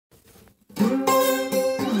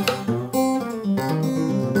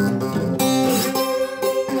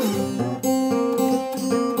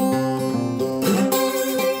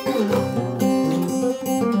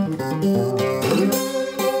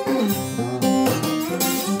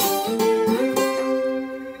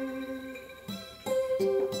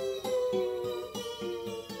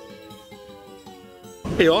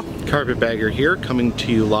Hey y'all, Carpetbagger here, coming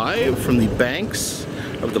to you live from the banks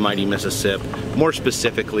of the mighty Mississippi, more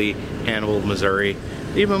specifically Hannibal, Missouri.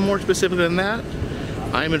 Even more specific than that,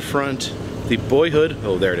 I'm in front of the boyhood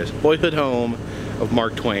home of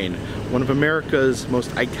Mark Twain, one of America's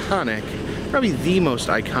most iconic, probably the most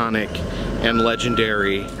iconic and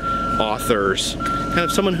legendary authors, kind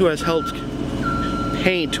of someone who has helped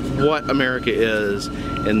paint what America is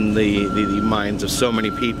in the minds of so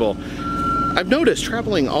many people. I've noticed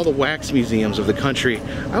traveling all the wax museums of the country,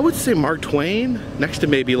 I would say Mark Twain, next to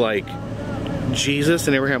maybe like Jesus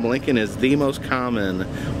and Abraham Lincoln, is the most common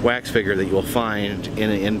wax figure that you'll find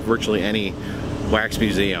in virtually any wax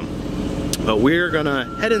museum. But we're gonna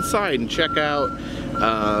head inside and check out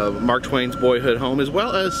Mark Twain's boyhood home, as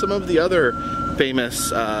well as some of the other famous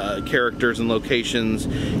characters and locations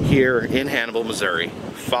here in Hannibal, Missouri.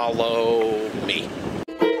 Follow me.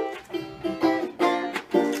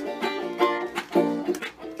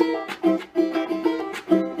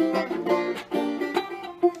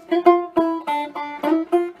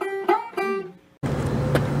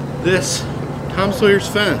 This Tom Sawyer's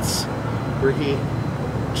fence, where he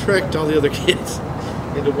tricked all the other kids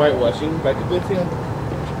into whitewashing by convincing them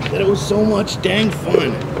that it was so much dang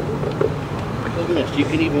fun. Look at this, you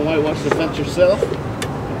can even whitewash the fence yourself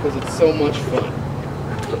because it's so much fun.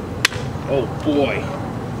 Oh boy,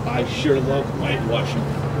 I sure love whitewashing.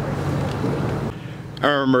 I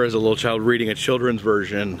remember as a little child reading a children's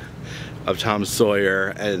version of Tom Sawyer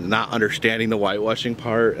and not understanding the whitewashing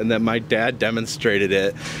part, and then my dad demonstrated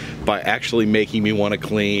it by actually making me want to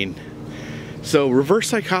clean. So reverse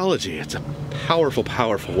psychology, it's a powerful,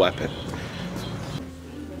 powerful weapon.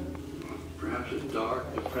 Perhaps a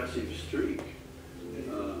dark, depressive streak,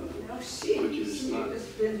 which is not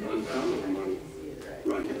uncommon.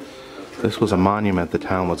 Right. This was a monument the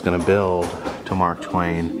town was going to build to Mark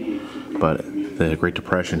Twain, but the Great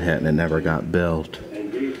Depression hit and it never got built.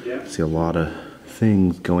 See a lot of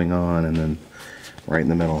things going on, and then right in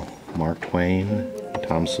the middle, Mark Twain and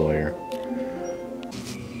Tom Sawyer.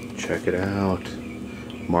 Check it out.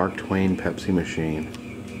 Mark Twain Pepsi machine.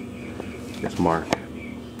 I guess Mark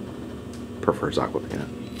prefers Aquafina.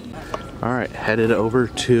 Alright, headed over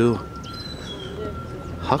to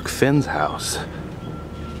Huck Finn's house.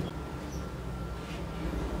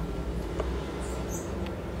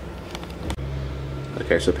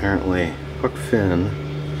 Okay, so apparently Huck Finn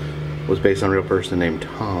was based on a real person named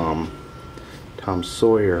Tom. Tom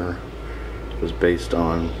Sawyer was based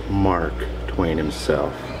on Mark Twain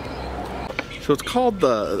himself. So it's called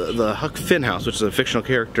the Huck Finn house, which is a fictional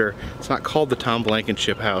character. It's not called the Tom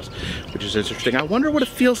Blankenship house, which is interesting. I wonder what it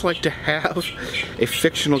feels like to have a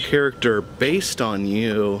fictional character based on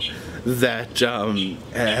you that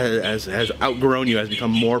has outgrown you, has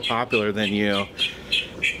become more popular than you.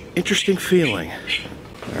 Interesting feeling.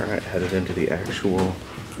 Alright, headed into the actual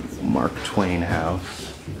Mark Twain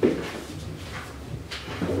house.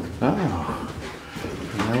 Oh,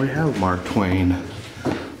 now we have Mark Twain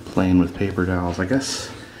playing with paper dolls. I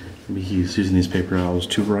guess maybe he's using these paper dolls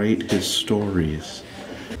to write his stories.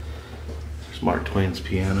 There's Mark Twain's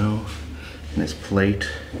piano and his plate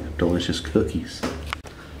of delicious cookies. It's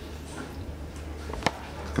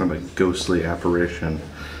kind of a ghostly apparition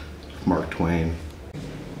of Mark Twain.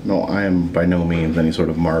 No, I am by no means any sort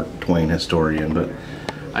of Mark Twain historian, but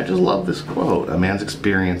I just love this quote. A man's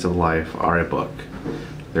experience of life are a book.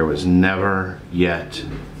 There was never yet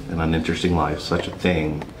in an uninteresting life such a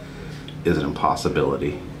thing is an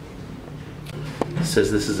impossibility. It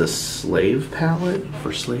says this is a slave pallet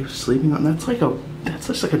for slaves sleeping on. That's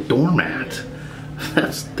just like a doormat.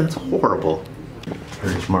 That's horrible.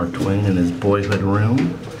 There's Mark Twain in his boyhood room.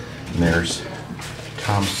 And there's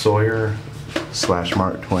Tom Sawyer /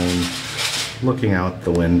 Mark Twain looking out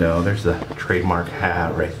the window. There's the trademark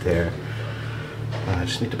hat right there. I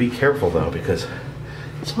just need to be careful though, because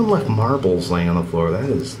someone left marbles laying on the floor.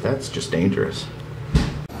 That's just dangerous.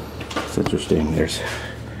 It's interesting. There's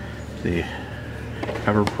the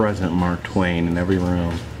ever-present Mark Twain in every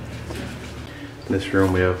room. In this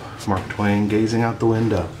room we have Mark Twain gazing out the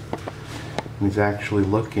window. And he's actually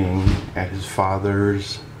looking at his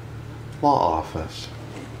father's law office.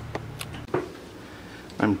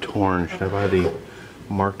 I'm torn. Should I buy the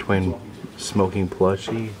Mark Twain smoking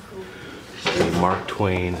plushie? The Mark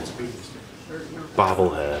Twain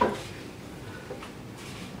bobblehead.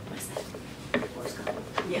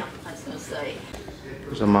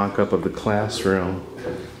 Here's a mock-up of the classroom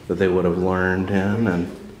that they would have learned in,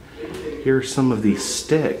 and here's some of these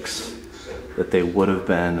sticks that they would have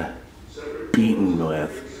been beaten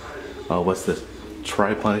with. Oh, what's this?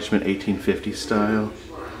 Try punishment 1850 style.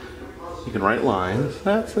 You can write lines.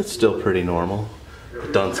 That's still pretty normal.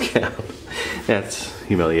 Dunce cap. That's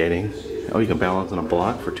humiliating. Oh, you can balance on a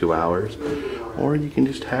block for 2 hours, or you can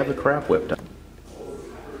just have the crap whipped up.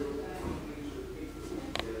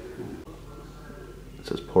 It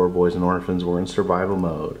says poor boys and orphans were in survival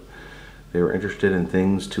mode. They were interested in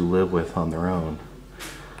things to live with on their own,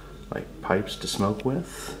 like pipes to smoke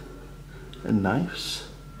with, and knives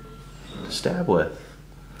to stab with.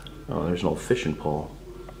 Oh, there's an old fishing pole.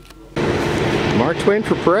 Mark Twain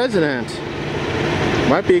for president.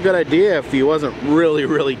 Might be a good idea if he wasn't really,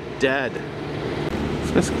 really dead.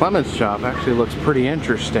 This Miss Clemens shop actually looks pretty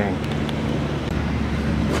interesting.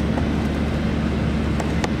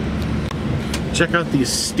 Check out these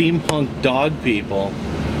steampunk dog people.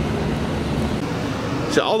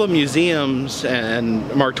 So all the museums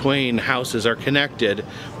and Mark Twain houses are connected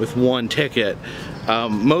with one ticket.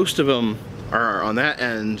 Most of them are on that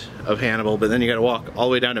end of Hannibal, but then you gotta walk all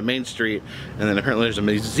the way down to Main Street, and then apparently there's a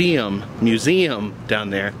museum down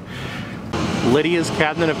there. Lydia's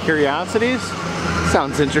Cabinet of Curiosities?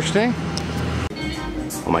 Sounds interesting.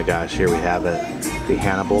 Oh my gosh, here we have it. The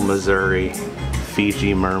Hannibal, Missouri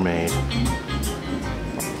Fiji mermaid.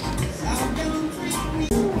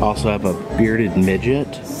 Also have a bearded midget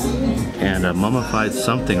and a mummified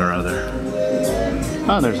something or other.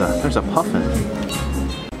 Oh, there's a puffin.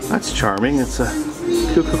 That's charming. It's a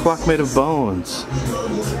cuckoo clock made of bones.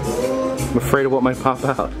 I'm afraid of what might pop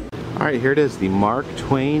out. Alright, here it is, the Mark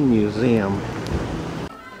Twain Museum.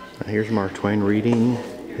 Now here's Mark Twain reading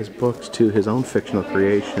his books to his own fictional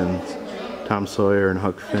creations, Tom Sawyer and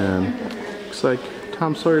Huck Finn. Looks like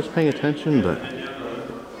Tom Sawyer's paying attention, but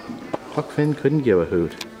Huck Finn couldn't give a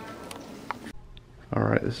hoot.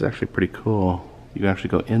 Alright, this is actually pretty cool. You can actually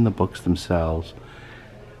go in the books themselves.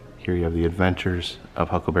 Here you have the adventures of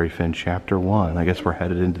Huckleberry Finn, Chapter 1. I guess we're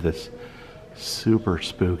headed into this super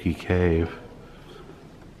spooky cave.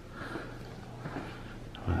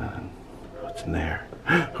 What's in there?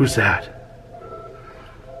 Who's that?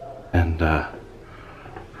 And,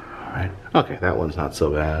 alright. Okay, that one's not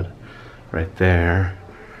so bad. Right there.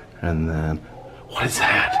 And then, what is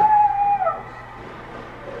that?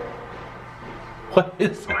 What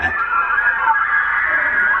is that?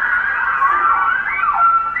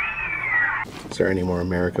 Is there any more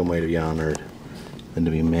American way to be honored than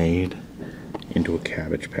to be made into a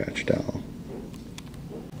Cabbage Patch doll?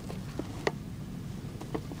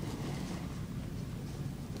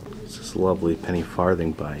 It's this lovely penny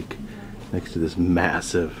farthing bike next to this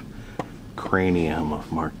massive cranium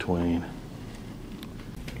of Mark Twain.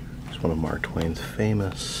 It's one of Mark Twain's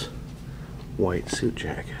famous white suit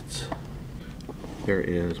jackets. There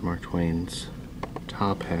is Mark Twain's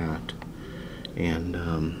top hat, and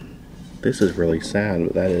this is really sad,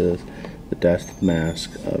 but that is the death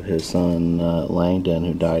mask of his son Langdon,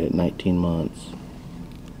 who died at 19 months.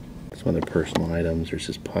 Some other personal items. There's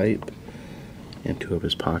his pipe and 2 of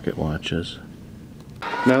his pocket watches.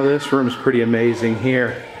 Now this room's pretty amazing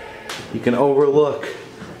here. You can overlook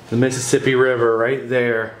the Mississippi River right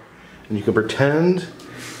there, and you can pretend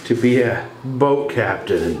to be a boat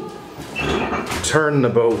captain and turn the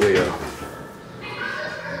boat wheel.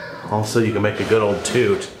 Also, you can make a good old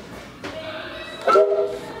toot.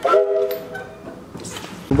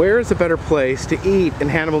 Where is a better place to eat in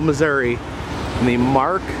Hannibal, Missouri than the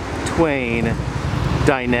Mark Twain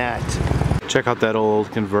dinette? Check out that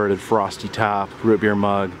old converted frosty top root beer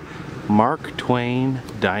mug. Mark Twain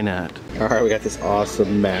dinette. Alright, we got this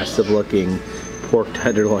awesome, massive looking pork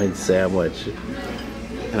tenderloin sandwich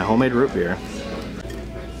and a homemade root beer.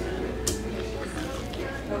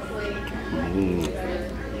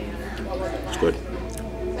 It's good.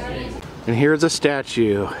 And here's a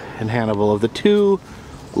statue in Hannibal of the 2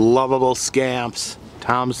 lovable scamps,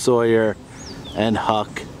 Tom Sawyer and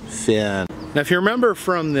Huck Finn. Now if you remember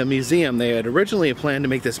from the museum, they had originally planned to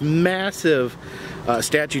make this massive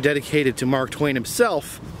statue dedicated to Mark Twain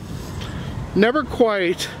himself. Never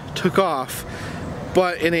quite took off,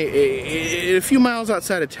 but in a few miles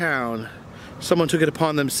outside of town, someone took it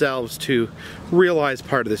upon themselves to realize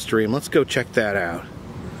part of this dream. Let's go check that out.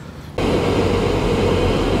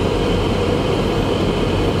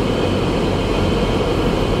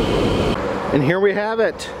 And here we have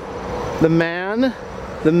it. The man,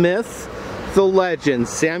 the myth, the legend,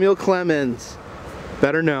 Samuel Clemens,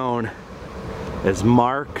 better known as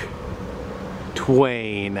Mark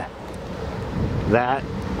Twain. That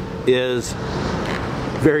is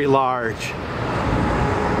very large.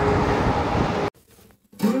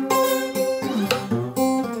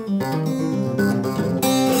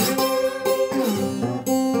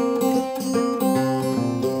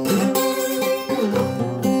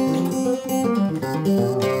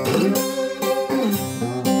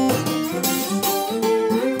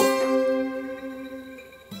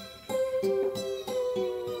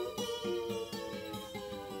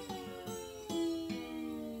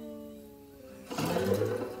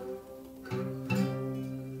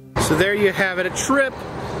 So there you have it, a trip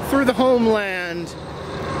through the homeland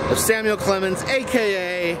of Samuel Clemens,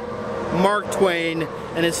 aka Mark Twain,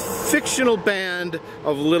 and his fictional band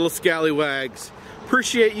of little scallywags.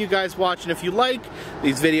 Appreciate you guys watching. If you like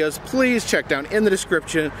these videos, please check down in the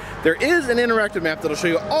description. There is an interactive map that'll show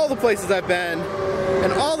you all the places I've been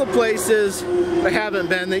and all the places I haven't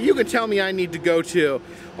been that you can tell me I need to go to.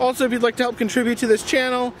 Also, if you'd like to help contribute to this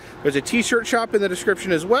channel, there's a t-shirt shop in the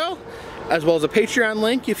description as well as a Patreon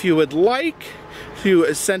link. If you would like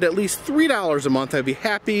to send at least $3 a month, I'd be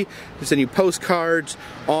happy to send you postcards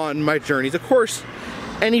on my journeys. Of course,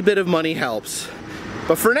 any bit of money helps.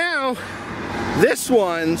 But for now, this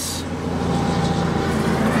one's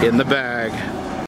in the bag.